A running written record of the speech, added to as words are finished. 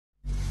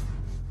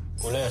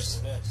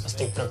Mulheres,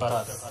 estic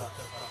preparado.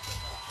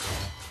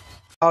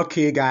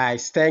 Okay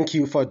guys, thank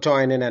you for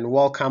joining and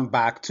welcome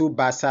back to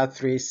Barca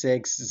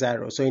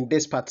 360. So in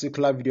this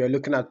particular video, we're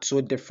looking at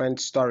two different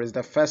stories.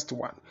 The first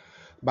one,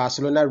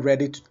 Barcelona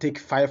ready to take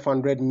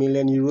 500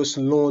 million euros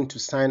loan to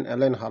sign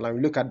Erling Haaland.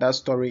 We look at that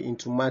story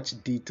into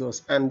much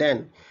details. And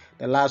then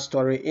the last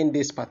story in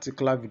this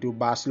particular video,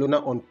 Barcelona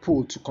on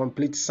pull to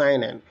complete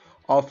signing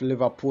of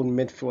Liverpool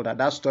midfielder.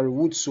 That story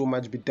would so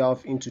much be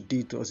delved into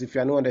details. If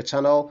you are new on the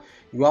channel,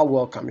 you are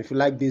welcome. If you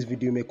like this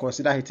video, you may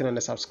consider hitting on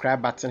the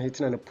subscribe button,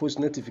 hitting on the post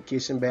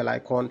notification bell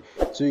icon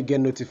so you get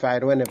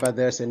notified whenever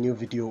there's a new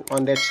video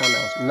on the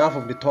channel. Enough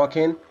of the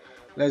talking,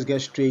 let's get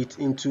straight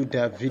into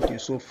the video.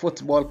 So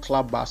Football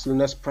Club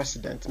Barcelona's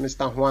president,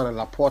 Mr. Juan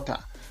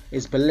Laporta,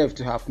 is believed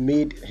to have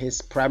made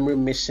his primary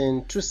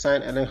mission to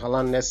sign Erling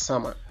Haaland next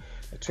summer.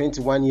 The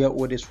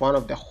 21-year-old is one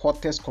of the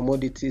hottest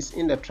commodities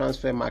in the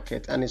transfer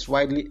market and is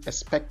widely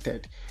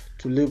expected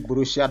to leave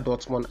Borussia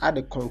Dortmund at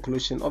the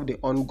conclusion of the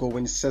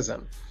ongoing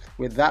season.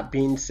 With that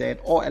being said,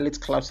 all elite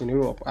clubs in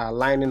Europe are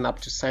lining up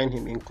to sign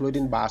him,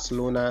 including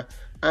Barcelona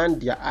and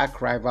their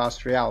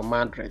arch-rivals Real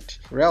Madrid.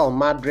 Real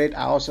Madrid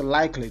are also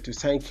likely to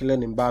sign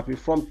Kylian Mbappe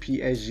from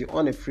PSG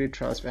on a free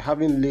transfer,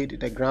 having laid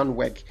the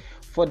groundwork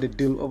for the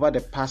deal over the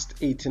past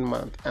 18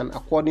 months, and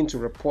according to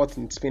reports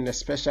in Spain,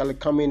 especially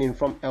coming in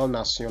from El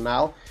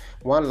Nacional,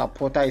 Juan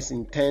Laporta is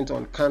intent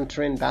on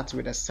countering that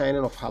with the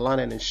signing of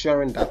Haaland and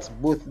ensuring that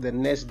both the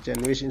next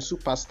generation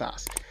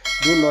superstars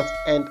do not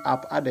end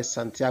up at the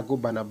Santiago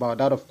Bernabeu.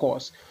 That, of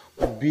course,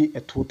 would be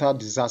a total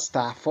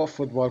disaster for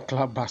Football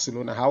Club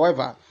Barcelona.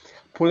 However,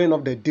 pulling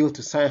off the deal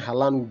to sign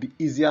Haaland would be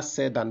easier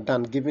said than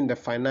done given the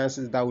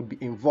finances that would be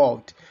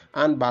involved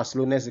and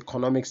Barcelona's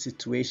economic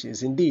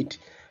situations. Indeed,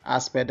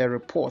 as per the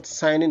report,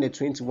 signing the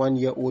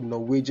 21-year-old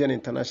Norwegian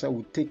international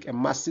would take a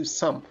massive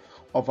sum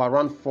of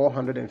around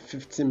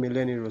 450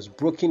 million euros.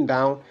 Broken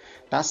down,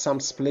 that sum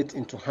split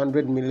into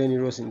 100 million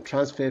euros in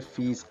transfer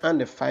fees and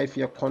a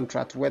 5-year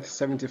contract worth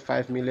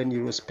 75 million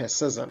euros per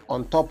season.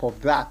 On top of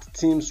that,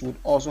 teams would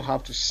also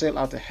have to shell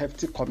out a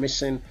hefty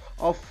commission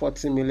of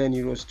 40 million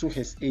euros to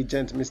his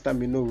agent, Mr.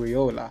 Mino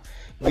Raiola.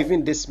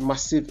 Given this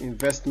massive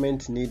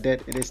investment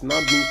needed, it is now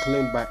being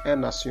claimed by El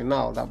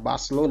Nacional that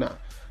Barcelona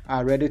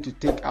are ready to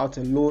take out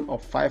a loan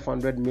of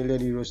 500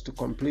 million euros to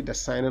complete the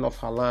signing of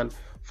Haaland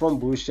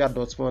from Borussia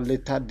Dortmund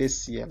later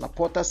this year.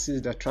 Laporta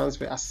sees the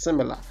transfer as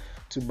similar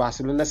to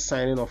Barcelona's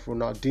signing of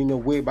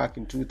Ronaldinho way back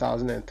in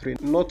 2003.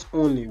 Not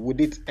only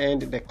would it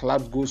end the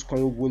club's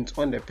goal-scoring wounds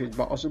on the pitch,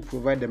 but also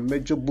provide a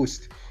major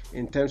boost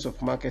in terms of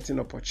marketing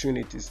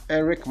opportunities.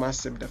 Enric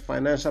Masip, the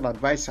financial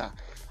advisor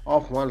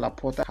of Juan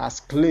Laporta, has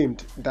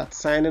claimed that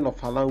signing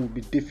of Haaland will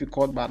be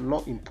difficult but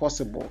not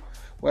impossible.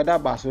 Whether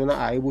Barcelona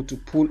are able to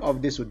pull off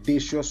this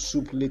audacious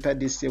soup later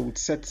this year would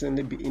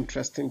certainly be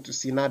interesting to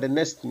see. Now, the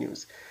next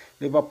news.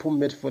 Liverpool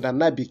midfielder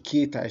Naby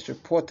Keita is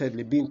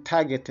reportedly being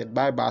targeted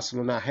by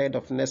Barcelona ahead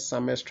of next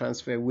summer's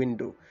transfer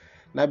window.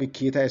 Naby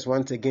Keita is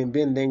once again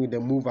being linked with the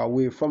move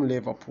away from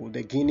Liverpool.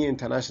 The Guinea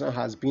international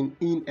has been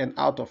in and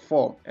out of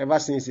form ever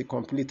since he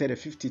completed a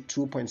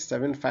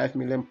 £52.75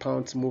 million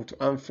move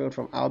to Anfield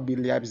from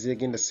RB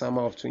Leipzig in the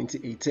summer of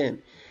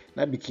 2018.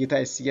 Naby Keita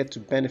is yet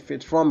to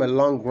benefit from a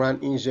long-run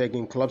injury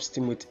in club's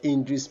team, with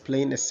injuries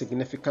playing a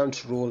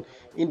significant role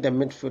in the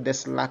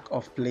midfielder's lack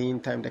of playing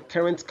time. The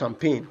current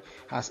campaign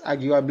has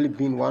arguably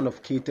been one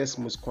of Keita's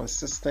most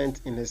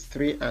consistent in his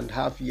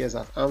 3.5 years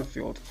at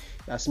Anfield.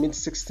 He has made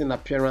 16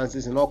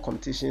 appearances in all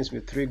competitions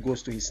with 3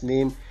 goals to his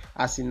name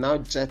as he now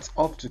jets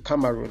off to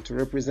Cameroon to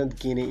represent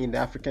Guinea in the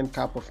African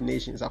Cup of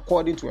Nations.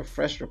 According to a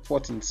fresh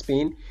report in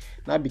Spain,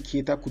 Naby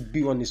Keita could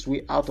be on his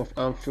way out of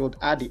Anfield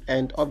at the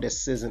end of the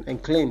season,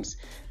 and claims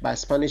by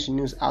Spanish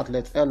news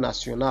outlet El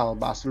Nacional,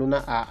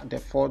 Barcelona are the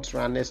fourth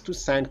runners to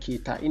sign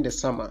Keita in the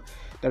summer.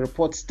 The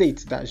report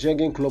states that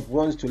Jurgen Klopp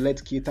wants to let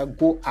Keita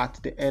go at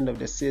the end of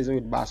the season,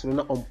 with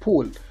Barcelona on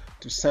pull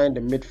to sign the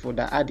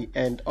midfielder at the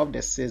end of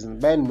the season.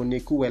 Bayern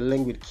Munich, who were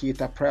linked with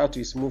Keita prior to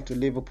his move to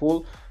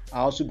Liverpool,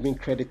 are also being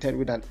credited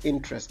with an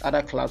interest.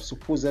 Other clubs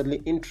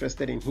supposedly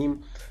interested in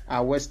him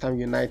are West Ham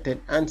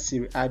United and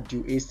Serie A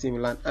duo AC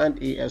Milan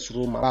and AS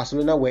Roma.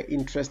 Barcelona were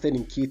interested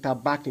in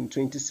Keita back in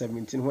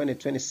 2017 when a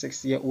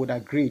 26-year-old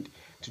agreed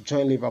to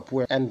join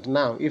Liverpool, and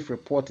now, if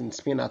reports in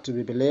Spain are to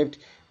be believed,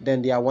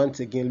 then they are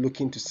once again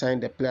looking to sign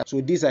the player.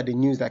 So these are the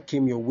news that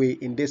came your way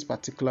in this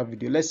particular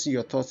video. Let's see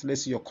your thoughts,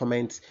 let's see your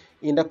comments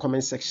in the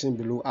comment section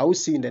below. I will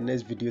see you in the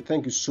next video.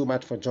 Thank you so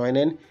much for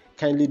joining.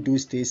 Kindly do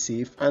stay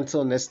safe.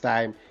 Until next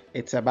time,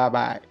 it's a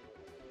bye-bye.